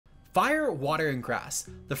Fire, water, and grass.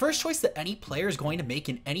 The first choice that any player is going to make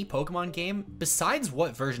in any Pokemon game, besides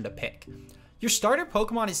what version to pick. Your starter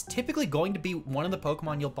Pokemon is typically going to be one of the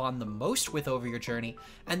Pokemon you'll bond the most with over your journey,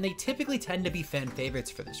 and they typically tend to be fan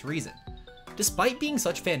favorites for this reason. Despite being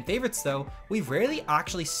such fan favorites though, we rarely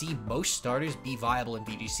actually see most starters be viable in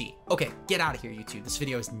VGC. Okay, get out of here YouTube, this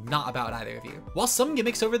video is not about either of you. While some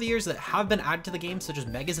gimmicks over the years that have been added to the game, such as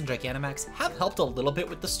Megas and Gigantamax, have helped a little bit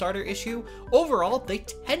with the starter issue, overall they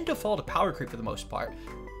tend to fall to power creep for the most part.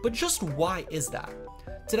 But just why is that?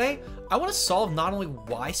 Today, I want to solve not only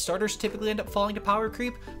why starters typically end up falling to power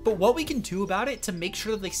creep, but what we can do about it to make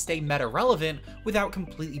sure that they stay meta relevant without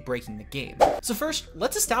completely breaking the game. So first,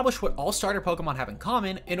 let's establish what all starter Pokemon have in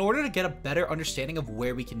common in order to get a better understanding of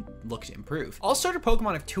where we can look to improve. All starter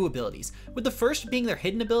Pokemon have two abilities, with the first being their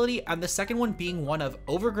hidden ability and the second one being one of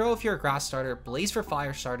Overgrow if you're a grass starter, Blaze for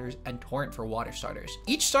fire starters, and Torrent for water starters.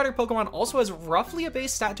 Each starter Pokemon also has roughly a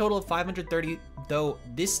base stat total of 530, though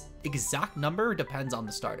this exact number depends on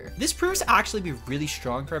the starter. This proves to actually be really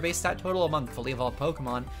strong for a base stat total among fully evolved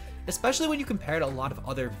Pokemon, especially when you compare it to a lot of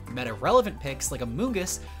other meta-relevant picks like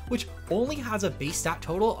Amoonguss, which only has a base stat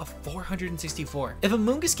total of 464. If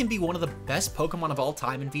Amoonguss can be one of the best Pokemon of all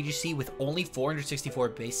time in VGC with only 464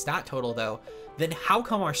 base stat total though, then how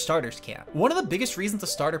come our starters can't? One of the biggest reasons the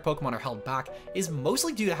starter Pokemon are held back is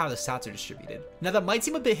mostly due to how the stats are distributed. Now that might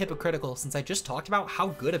seem a bit hypocritical since I just talked about how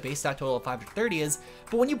good a base stat total of 530 is,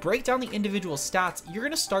 but when you break down the individual stats, you're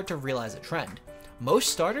going to start to realize a trend.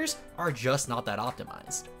 Most starters are just not that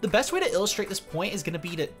optimized. The best way to illustrate this point is going to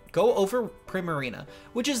be to go over Primarina,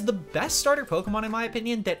 which is the best starter Pokemon in my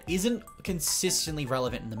opinion that isn't consistently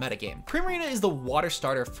relevant in the metagame. Primarina is the water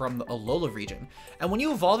starter from the Alola region, and when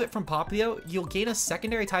you evolve it from Popplio, you'll gain a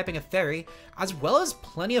secondary typing of Fairy, as well as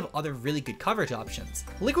plenty of other really good coverage options.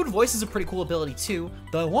 Liquid Voice is a pretty cool ability too,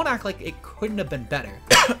 though I won't act like it couldn't have been better.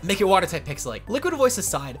 Make your water type Pixelate. Liquid Voice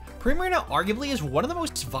aside, Primarina arguably is one of the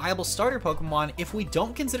most viable starter Pokemon if we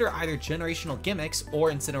don't consider either generational gimmicks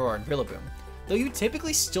or Incineroar and Rillaboom, though you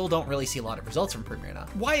typically still don't really see a lot of results from Primarina.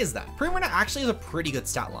 Why is that? Primarina actually has a pretty good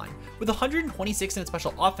stat line. With 126 in its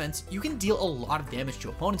special offense, you can deal a lot of damage to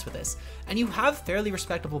opponents with this, and you have fairly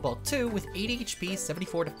respectable bulk too with 80 HP,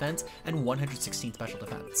 74 defense, and 116 special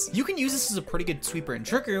defense. You can use this as a pretty good sweeper in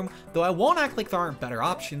Trick Room, though I won't act like there aren't better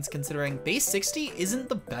options considering base 60 isn't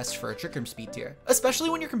the best for a Trick Room speed tier, especially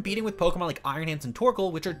when you're competing with Pokemon like Iron Hands and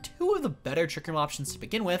Torkoal, which are two of the better Trick Room options to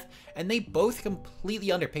begin with, and they both completely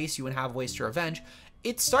underpace you and have ways to revenge.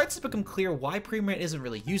 It starts to become clear why Primarina isn't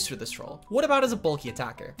really used for this role. What about as a bulky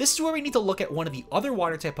attacker? This is where we need to look at one of the other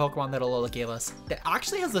water type Pokemon that Alola gave us that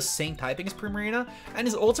actually has the same typing as Primarina and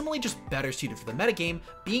is ultimately just better suited for the metagame,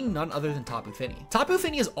 being none other than Tapu Fini. Tapu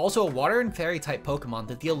Fini is also a water and fairy type Pokemon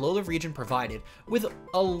that the Alola region provided, with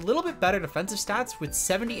a little bit better defensive stats with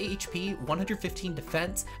 70 HP, 115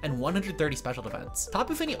 defense, and 130 special defense.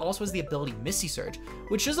 Tapu Fini also has the ability Misty Surge,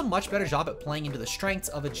 which does a much better job at playing into the strengths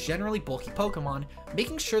of a generally bulky Pokemon,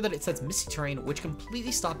 making sure that it sets Misty Terrain, which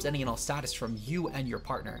completely stops any and all status from you and your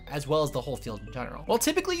partner, as well as the whole field in general. While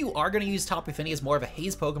typically you are going to use Tapu Fini as more of a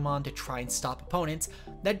haze Pokemon to try and stop opponents,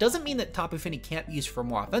 that doesn't mean that Tapu Fini can't be used for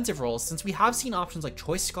more offensive roles, since we have seen options like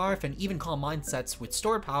Choice Scarf and even Calm Mind sets with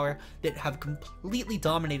stored power that have completely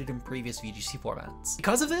dominated in previous VGC formats.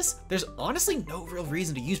 Because of this, there's honestly no real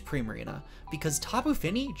reason to use Primarina, because Tapu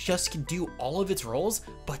Fini just can do all of its roles,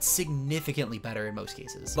 but significantly better in most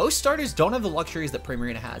cases. Most starters don't have the luxuries that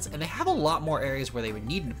Primarina has, and they have a lot more areas where they would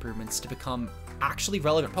need improvements to become actually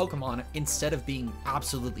relevant Pokemon instead of being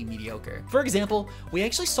absolutely mediocre. For example, we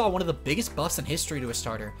actually saw one of the biggest buffs in history to a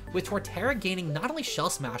starter, with Torterra gaining not only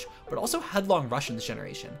Shell Smash, but also Headlong Rush in this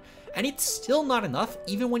generation. And it's still not enough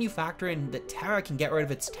even when you factor in that Terra can get rid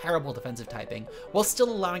of its terrible defensive typing, while still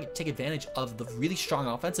allowing it to take advantage of the really strong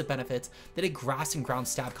offensive benefits that a grass and ground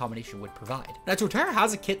stab combination would provide. Now Torterra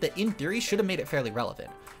has a kit that in theory should have made it fairly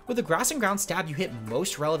relevant. With the grass and ground stab, you hit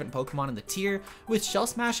most relevant Pokemon in the tier. With Shell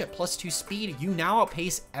Smash at +2 speed, you now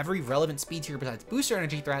outpace every relevant speed tier besides booster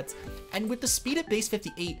energy threats, and with the speed at base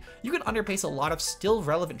 58, you can underpace a lot of still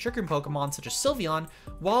relevant Trick Room Pokemon such as Sylveon,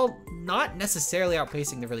 while not necessarily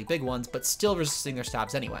outpacing the really big ones, but still resisting their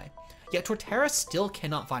stabs anyway. Yet Torterra still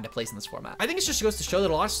cannot find a place in this format. I think it just goes to show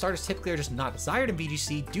that a lot of starters typically are just not desired in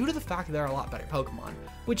VGC due to the fact that there are a lot better Pokemon,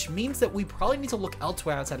 which means that we probably need to look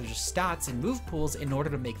elsewhere outside of just stats and move pools in order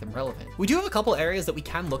to make them relevant. We do have a couple areas that we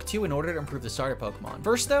can look to in order to improve the starter Pokemon.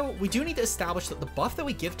 First though, we do need to establish that the buff that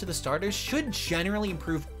we give to the starters should generally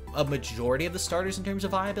improve a majority of the starters in terms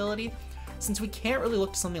of viability. since we can't really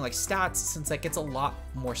look to something like stats, since that gets a lot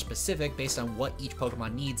more specific based on what each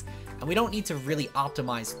Pokemon needs, and we don't need to really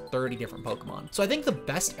optimize 30 different Pokemon. So I think the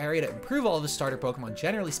best area to improve all of the starter Pokemon,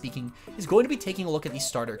 generally speaking, is going to be taking a look at these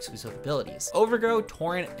starter exclusive abilities, Overgrow,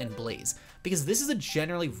 Torrent, and Blaze, because this is a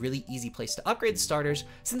generally really easy place to upgrade the starters,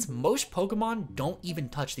 since most Pokemon don't even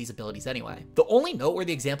touch these abilities anyway. The only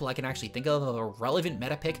noteworthy example I can actually think of a relevant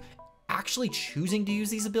meta pick actually choosing to use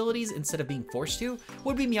these abilities instead of being forced to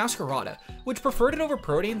would be Meowscarada, which preferred it over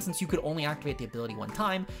Protean since you could only activate the ability one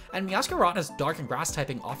time, and Meowscarada's Dark and Grass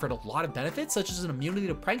typing offered a lot of benefits, such as an immunity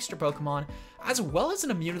to Prankster Pokemon, as well as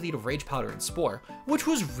an immunity to Rage Powder and Spore, which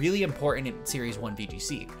was really important in Series 1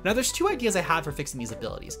 VGC. Now there's two ideas I have for fixing these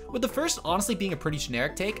abilities, with the first honestly being a pretty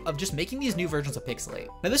generic take of just making these new versions of Pixelate.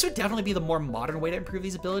 Now this would definitely be the more modern way to improve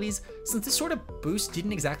these abilities, since this sort of boost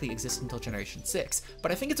didn't exactly exist until Generation 6,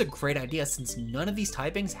 but I think it's a great idea since none of these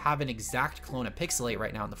typings have an exact clone of Pixelate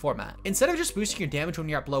right now in the format. Instead of just boosting your damage when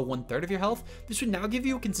you're at below 1/3 of your health, this would now give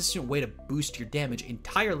you a consistent way to boost your damage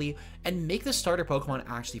entirely and make the starter Pokemon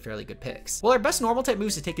actually fairly good picks. While our best normal type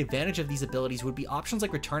moves to take advantage of these abilities would be options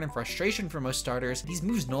like Return and Frustration for most starters, these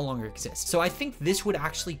moves no longer exist. So I think this would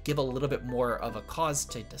actually give a little bit more of a cause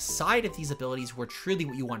to decide if these abilities were truly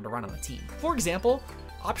what you wanted to run on the team. For example,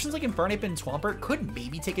 options like Infernape and Swampert could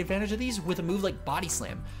maybe take advantage of these with a move like Body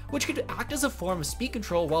Slam, which could act as a form of speed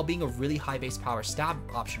control while being a really high base power stab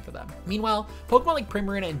option for them. Meanwhile, Pokemon like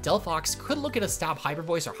Primarina and Delphox could look at a stab Hyper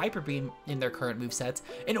Voice or Hyper Beam in their current movesets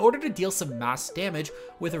in order to deal some mass damage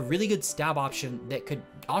with a really good stab option that could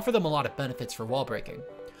offer them a lot of benefits for wall breaking.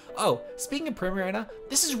 Oh, speaking of Primarina,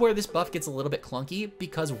 this is where this buff gets a little bit clunky,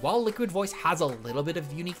 because while Liquid Voice has a little bit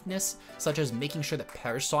of uniqueness, such as making sure that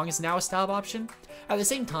Perish Song is now a stab option, at the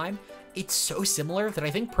same time, it's so similar that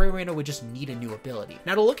I think Primarina would just need a new ability.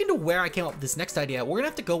 Now to look into where I came up with this next idea, we're gonna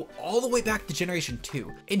have to go all the way back to Generation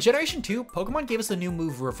 2. In Generation 2, Pokemon gave us the new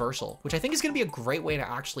move Reversal, which I think is gonna be a great way to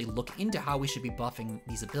actually look into how we should be buffing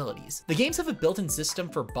these abilities. The games have a built-in system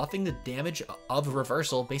for buffing the damage of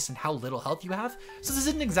Reversal based on how little health you have, so this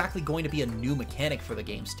isn't exactly going to be a new mechanic for the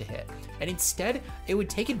games to hit. And instead, it would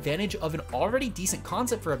take advantage of an already decent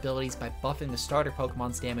concept for abilities by buffing the starter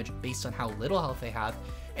Pokemon's damage based on how little health they have,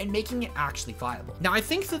 and making it actually viable. Now, I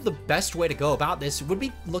think that the best way to go about this would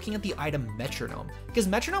be looking at the item Metronome, because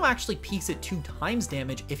Metronome actually peaks at 2 times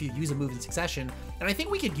damage if you use a move in succession, and I think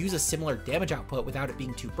we could use a similar damage output without it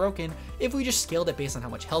being too broken if we just scaled it based on how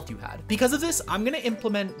much health you had. Because of this, I'm going to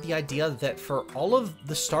implement the idea that for all of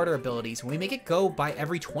the starter abilities, we make it go by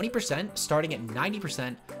every 20%, starting at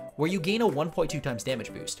 90%, where you gain a 1.2 times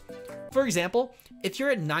damage boost. For example, if you're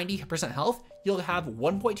at 90% health, you'll have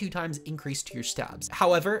 1.2 times increase to your stabs.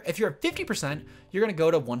 However, if you're at 50%, you're gonna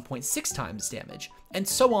go to 1.6 times damage, and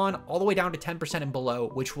so on all the way down to 10% and below,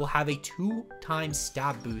 which will have a 2 times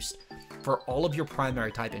stab boost for all of your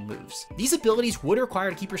primary typing moves. These abilities would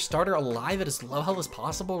require to keep your starter alive at as low health as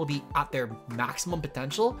possible to be at their maximum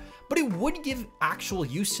potential, but it would give actual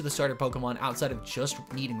use to the starter Pokemon outside of just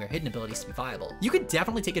needing their hidden abilities to be viable. You could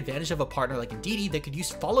definitely take advantage of a partner like Indeedee that could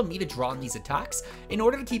use Follow Me to draw on these attacks in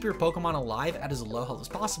order to keep your Pokemon alive at as low health as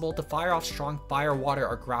possible to fire off strong Fire, Water,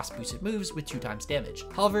 or Grass boosted moves with 2 times damage.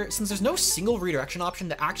 However, since there's no single redirection option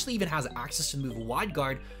that actually even has access to the move Wide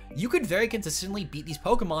Guard, you could very consistently beat these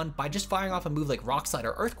Pokemon by just firing off a move like Rock Slide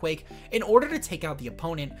or Earthquake in order to take out the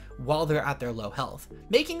opponent while they're at their low health,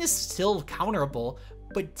 making this still counterable,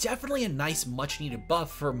 but definitely a nice much needed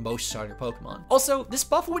buff for most starter Pokemon. Also, this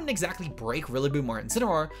buff wouldn't exactly break Rillaboom or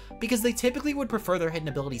Incineroar because they typically would prefer their hidden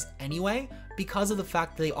abilities anyway because of the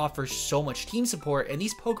fact that they offer so much team support, and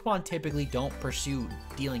these Pokemon typically don't pursue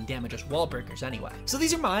dealing damage as wall breakers anyway. So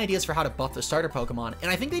these are my ideas for how to buff the starter Pokemon,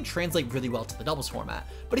 and I think they translate really well to the doubles format.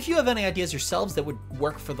 But if you have any ideas yourselves that would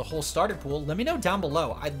work for the whole starter pool, let me know down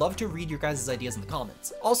below. I'd love to read your guys' ideas in the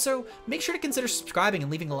comments. Also, make sure to consider subscribing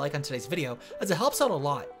and leaving a like on today's video, as it helps out a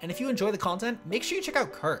lot. And if you enjoy the content, make sure you check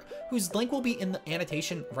out Kurt, whose link will be in the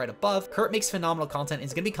annotation right above. Kurt makes phenomenal content and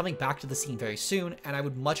is going to be coming back to the scene very soon, and I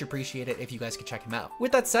would much appreciate it if you guys could check him out.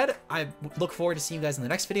 With that said, I look forward to seeing you guys in the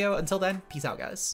next video. Until then, peace out, guys.